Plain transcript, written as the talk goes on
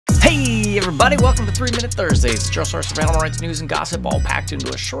Hey everybody, welcome to 3 Minute Thursdays, your source of animal rights news and gossip, all packed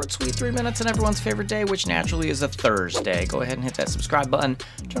into a short, sweet 3 minutes on everyone's favorite day, which naturally is a Thursday. Go ahead and hit that subscribe button,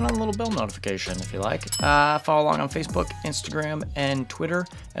 turn on the little bell notification if you like. Follow along on Facebook, Instagram, and Twitter,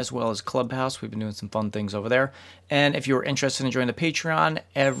 as well as Clubhouse. We've been doing some fun things over there. And if you're interested in joining the Patreon,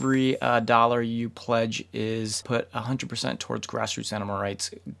 every dollar you pledge is put 100% towards grassroots animal rights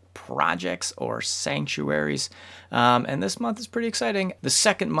projects or sanctuaries. And this month is pretty exciting. The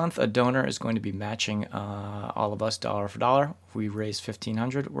second month, a donor is going to be matching all of us dollar for dollar. If we raise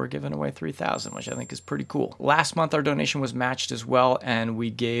 $1,500, we're giving away $3,000, which I think is pretty cool. Last month, our donation was matched as well, and we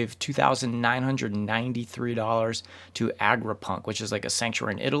gave $2,993 to Agripunk, which is like a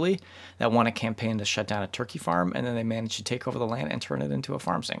sanctuary in Italy that won a campaign to shut down a turkey farm, and then they managed to take over the land and turn it into a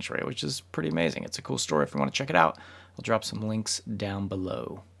farm sanctuary, which is pretty amazing. It's a cool story. If you want to check it out, I'll drop some links down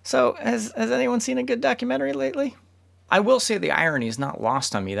below. So, has anyone seen a good documentary lately? I will say the irony is not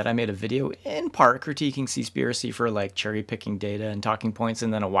lost on me that I made a video in part critiquing Seaspiracy for like cherry picking data and talking points,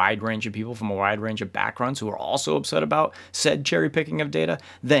 and then a wide range of people from a wide range of backgrounds who are also upset about said cherry picking of data,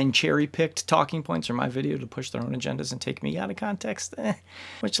 then cherry picked talking points from my video to push their own agendas and take me out of context,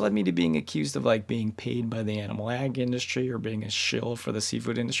 which led me to being accused of like being paid by the animal ag industry or being a shill for the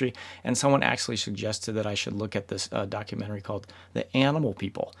seafood industry. And someone actually suggested that I should look at this documentary called The Animal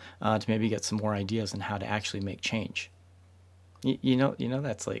People to maybe get some more ideas on how to actually make change. You know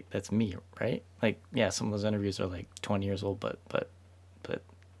that's me, right? Like, yeah, some of those interviews are like 20 years old, but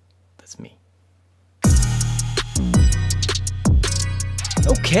that's me.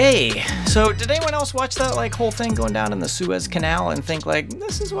 Okay, so did anyone else watch that like whole thing going down in the Suez Canal and think like,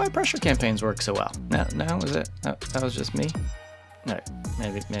 this is why pressure campaigns work so well? No, was it? That was just me? All right,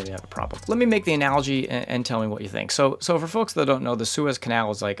 maybe I have a problem. Let me make the analogy and tell me what you think. So for folks that don't know, the Suez Canal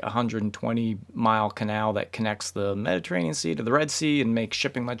is like a 120-mile canal that connects the Mediterranean Sea to the Red Sea and makes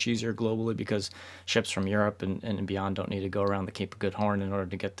shipping much easier globally because ships from Europe and beyond don't need to go around the Cape of Good Horn in order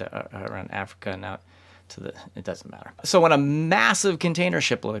to get to around Africa and out to it doesn't matter. So when a massive container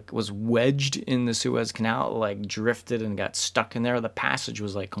ship like was wedged in the Suez Canal, like drifted and got stuck in there, the passage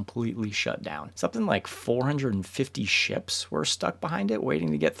was like completely shut down. Something like 450 ships were stuck behind it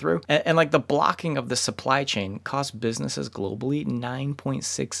waiting to get through. And like the blocking of the supply chain cost businesses globally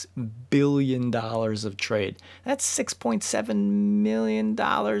 $9.6 billion of trade. That's $6.7 million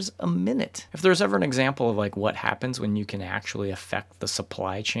a minute. If there's ever an example of like what happens when you can actually affect the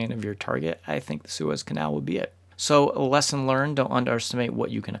supply chain of your target, I think the Suez Canal would be it. So a lesson learned, don't underestimate what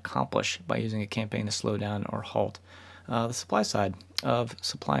you can accomplish by using a campaign to slow down or halt the supply side of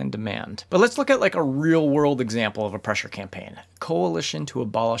supply and demand. But let's look at like a real world example of a pressure campaign. Coalition to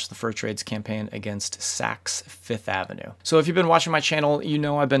Abolish the Fur Trade's campaign against Saks Fifth Avenue. So if you've been watching my channel, you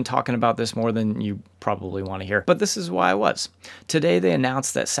know I've been talking about this more than you probably want to hear, but this is why I was. Today they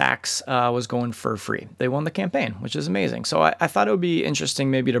announced that Saks was going fur free. They won the campaign, which is amazing. So I thought it would be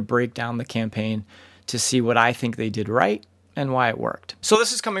interesting maybe to break down the campaign to see what I think they did right and why it worked. So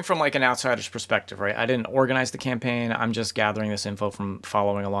this is coming from like an outsider's perspective, right? I didn't organize the campaign. I'm just gathering this info from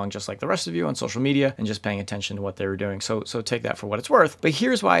following along just like the rest of you on social media and just paying attention to what they were doing. So take that for what it's worth. But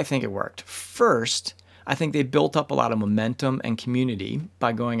here's why I think it worked. First, I think they built up a lot of momentum and community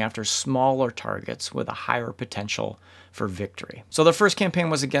by going after smaller targets with a higher potential for victory. So the first campaign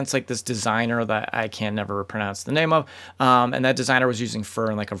was against like this designer that I can never pronounce the name of, and that designer was using fur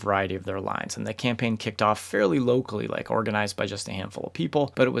in like a variety of their lines. And the campaign kicked off fairly locally, like organized by just a handful of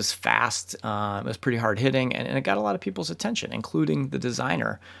people, but it was fast, it was pretty hard hitting, and it got a lot of people's attention, including the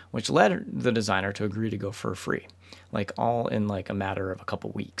designer, which led the designer to agree to go fur free, like all in like a matter of a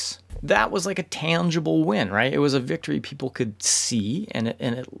couple weeks. That was like a tangible win, right? It was a victory people could see and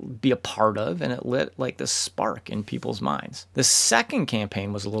it be a part of, and it lit like this spark in people's minds. The second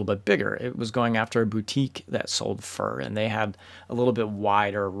campaign was a little bit bigger. It was going after a boutique that sold fur, and they had a little bit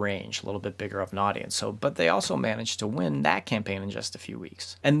wider range, a little bit bigger of an audience. But they also managed to win that campaign in just a few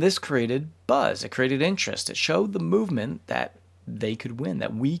weeks. And this created buzz, it created interest. It showed the movement that they could win,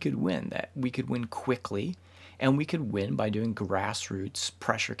 that we could win quickly, and we could win by doing grassroots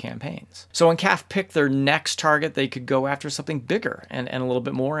pressure campaigns. So when CAF picked their next target, they could go after something bigger and a little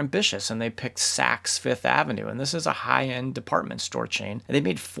bit more ambitious, and they picked Saks Fifth Avenue, and this is a high-end department store chain, and they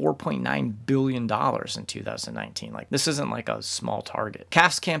made $4.9 billion in 2019. Like, this isn't like a small target.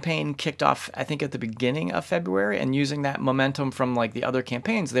 CAF's campaign kicked off, I think, at the beginning of February, and using that momentum from like the other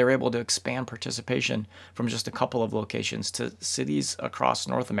campaigns, they were able to expand participation from just a couple of locations to cities across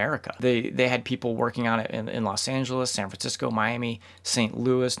North America. They had people working on it in Los Angeles, San Francisco, Miami, St.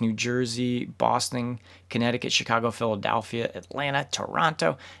 Louis, New Jersey, Boston, Connecticut, Chicago, Philadelphia, Atlanta,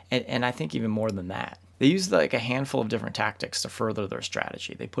 Toronto, and I think even more than that. They used like a handful of different tactics to further their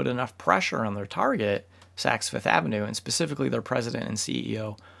strategy. They put enough pressure on their target, Saks Fifth Avenue, and specifically their president and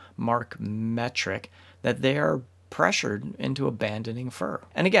CEO, Mark Metrick, that they are pressured into abandoning fur.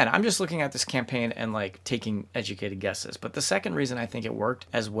 And again, I'm just looking at this campaign and like taking educated guesses. But the second reason I think it worked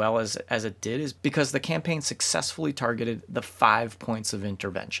as well as it did is because the campaign successfully targeted the 5 points of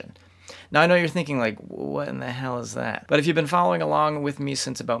intervention. Now, I know you're thinking like, what in the hell is that? But if you've been following along with me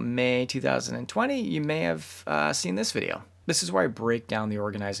since about May 2020, you may have seen this video. This is where I break down the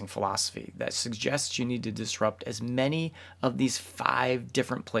organizing philosophy that suggests you need to disrupt as many of these 5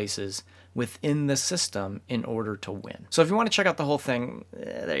 different places within the system in order to win. So if you want to check out the whole thing,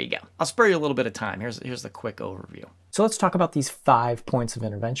 there you go. I'll spare you a little bit of time. Here's the quick overview. So let's talk about these 5 points of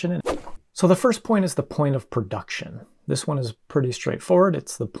intervention. So the first point is the point of production. This one is pretty straightforward.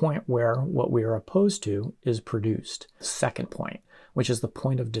 It's the point where what we are opposed to is produced. Second point, which is the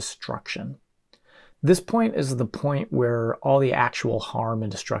point of destruction. This point is the point where all the actual harm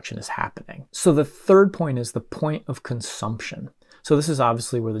and destruction is happening. So the third point is the point of consumption. So this is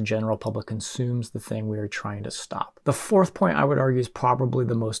obviously where the general public consumes the thing we are trying to stop. The fourth point, I would argue, is probably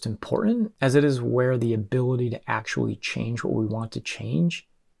the most important, as it is where the ability to actually change what we want to change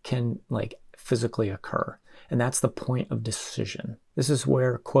can like physically occur. And that's the point of decision. This is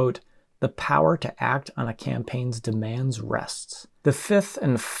where, quote, the power to act on a campaign's demands rests. The fifth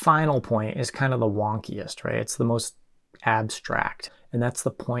and final point is kind of the wonkiest, right? It's the most abstract, and that's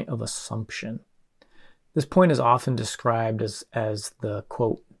the point of assumption. This point is often described as the,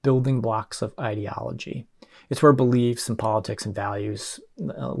 quote, building blocks of ideology. It's where beliefs and politics and values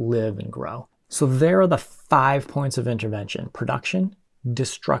live and grow. So there are the 5 points of intervention: production,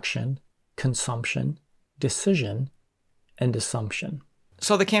 destruction, consumption, decision, and assumption.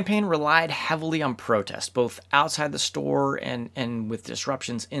 So the campaign relied heavily on protest, both outside the store and with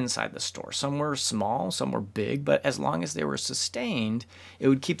disruptions inside the store. Some were small, some were big, but as long as they were sustained, it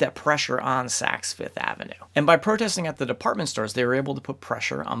would keep that pressure on Saks Fifth Avenue. And by protesting at the department stores, they were able to put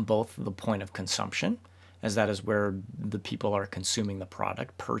pressure on both the point of consumption, as that is where the people are consuming the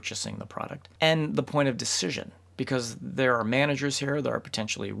product, purchasing the product, and the point of decision. Because there are managers here, there are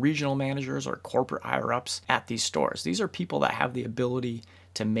potentially regional managers or corporate higher-ups at these stores. These are people that have the ability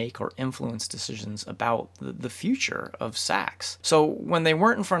to make or influence decisions about the future of Saks. So when they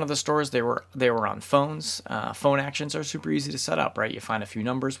weren't in front of the stores, they were on phones. Phone actions are super easy to set up, right? You find a few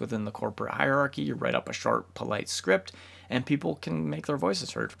numbers within the corporate hierarchy, you write up a short, polite script, and people can make their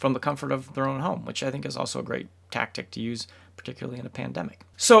voices heard from the comfort of their own home, which I think is also a great tactic to use, particularly in a pandemic.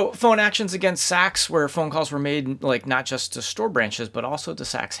 So phone actions against Saks, where phone calls were made like not just to store branches, but also to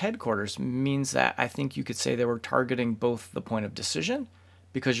Saks headquarters, means that I think you could say they were targeting both the point of decision,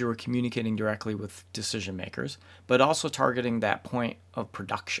 because you were communicating directly with decision makers, but also targeting that point of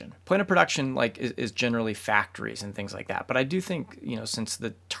production. Point of production is generally factories and things like that. But I do think, since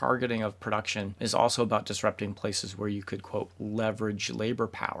the targeting of production is also about disrupting places where you could, quote, leverage labor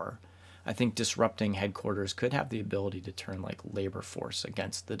power, I think disrupting headquarters could have the ability to turn like labor force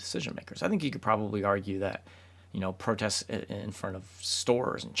against the decision makers. I think you could probably argue that, protests in front of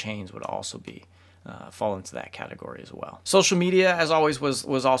stores and chains would also be fall into that category as well. Social media, as always,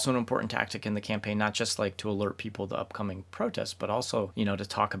 was also an important tactic in the campaign, not just like to alert people to upcoming protests, but also, to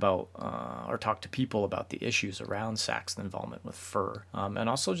talk about or talk to people about the issues around Saks' involvement with fur, and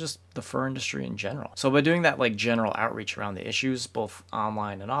also just the fur industry in general. So by doing that like general outreach around the issues, both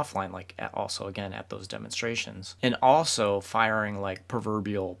online and offline, like also again at those demonstrations, and also firing like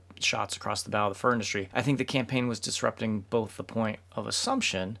proverbial shots across the bow of the fur industry, I think the campaign was disrupting both the point of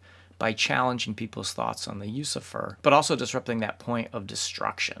assumption by challenging people's thoughts on the use of fur, but also disrupting that point of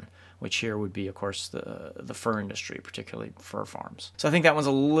destruction, which here would be, of course, the fur industry, particularly fur farms. So I think that one's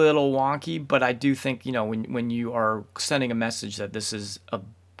a little wonky, but I do think, when you are sending a message that this is a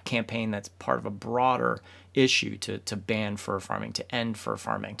campaign that's part of a broader issue to ban fur farming, to end fur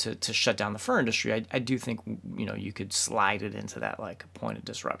farming, to shut down the fur industry, I do think, you could slide it into that like point of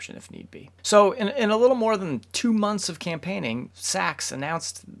disruption if need be. So in a little more than 2 months of campaigning, Saks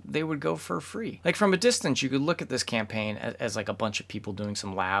announced they would go fur free. Like from a distance, you could look at this campaign as like a bunch of people doing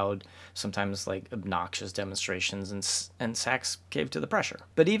some loud, sometimes like obnoxious demonstrations, and Saks caved to the pressure.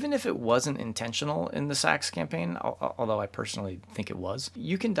 But even if it wasn't intentional in the Saks campaign, although I personally think it was,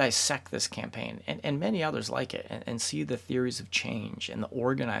 you can dissect this campaign and many others like it and see the theories of change and the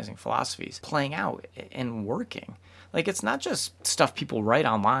organizing philosophies playing out and working. Like, it's not just stuff people write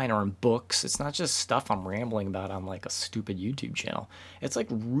online or in books. It's not just stuff I'm rambling about on like a stupid YouTube channel. It's like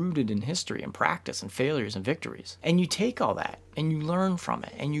rooted in history and practice and failures and victories. And you take all that and you learn from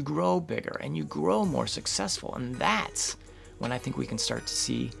it and you grow bigger and you grow more successful. And that's when I think we can start to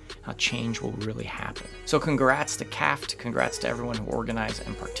see how change will really happen. So congrats to CAFT, congrats to everyone who organized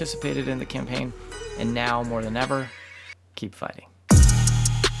and participated in the campaign, and now more than ever, keep fighting.